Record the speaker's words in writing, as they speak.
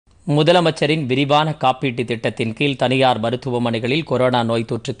முதலமைச்சரின் விரிவான காப்பீட்டு திட்டத்தின் கீழ் தனியார் மருத்துவமனைகளில் கொரோனா நோய்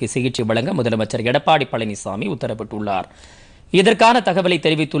தொற்றுக்கு சிகிச்சை வழங்க முதலமைச்சர் எடப்பாடி பழனிசாமி உத்தரவிட்டுள்ளார். இதற்கான தகவலை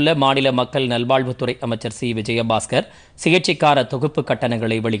தெரிவித்துள்ள மாநில மக்கள் நல்வாழ்வுத்துறை அமைச்சர் சி. விஜயபாஸ்கர் சிகிச்சைக்கான தொகுப்பு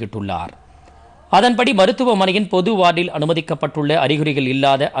கட்டணங்களை வெளியிட்டுள்ளார். அதன்படி மருத்துவமனையின் பொது வார்டில் அனுமதிக்கப்பட்டுள்ள அறிகுறிகள்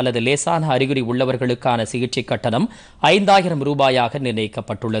இல்லாத அல்லது லேசான அறிகுறி உள்ளவர்களுக்கான சிகிச்சை கட்டணம் 5000 ரூபாயாக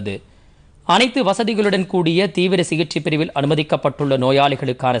நிர்ணயிக்கப்பட்டுள்ளது. அனைத்து வசதிகளுடன் கூடிய தீவிர சிகிச்சை பிரிவில் அனுமதிக்கப்பட்டுள்ள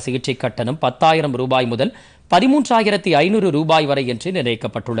நோயாளிகளுக்கான சிகிச்சை கட்டணம் 10,000 ரூபாய் முதல் 13,500 ரூபாய் வரை என்று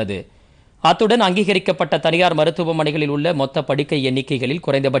நிர்ணயிக்கப்பட்டுள்ளது. அத்துடன் அங்கீகரிக்கப்பட்ட தனியார் மருத்துவமனைகளில் உள்ள மொத்த படுக்கை எண்ணிக்கைகளில்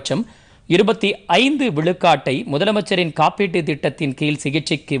குறைந்தபட்சம் 25 விழுக்காட்டை முதலமைச்சரின் காப்பீட்டு திட்டத்தின் கீழ்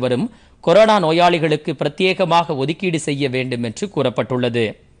சிகிச்சைக்கு வரும் கொரோனா நோயாளிகளுக்கு பிரத்யேகமாக ஒதுக்கீடு செய்ய வேண்டும் என்று கூறப்பட்டுள்ளது.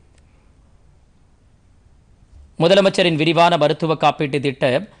 முதலமைச்சரின் விரிவான மருத்துவ காப்பீட்டு திட்ட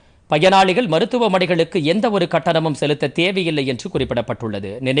பயனாளிகள் மருத்துவமனைகளுக்கு எந்த ஒரு கட்டணமும் செலுத்த தேவையில்லை என்று குறிப்பிடப்பட்டுள்ளது.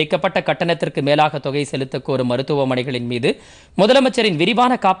 நிர்ணயிக்கப்பட்ட கட்டணத்திற்கு மேலாக தொகை செலுத்த கோரும் மருத்துவமனைகளின் மீது முதலமைச்சரின்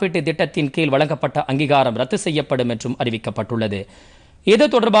விரிவான காப்பீட்டு திட்டத்தின் கீழ் வழங்கப்பட்ட அங்கீகாரம் ரத்து செய்யப்படும் என்றும் அறிவிக்கப்பட்டுள்ளது. இது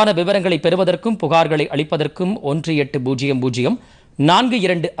தொடர்பான விவரங்களை பெறுவதற்கும் புகார்களை அளிப்பதற்கும்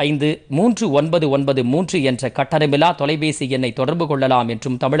 1804253993 என்ற கட்டணமில்லா தொலைபேசி எண்ணை தொடர்பு கொள்ளலாம்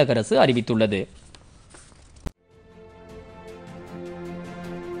என்றும் தமிழக அரசு அறிவித்துள்ளது.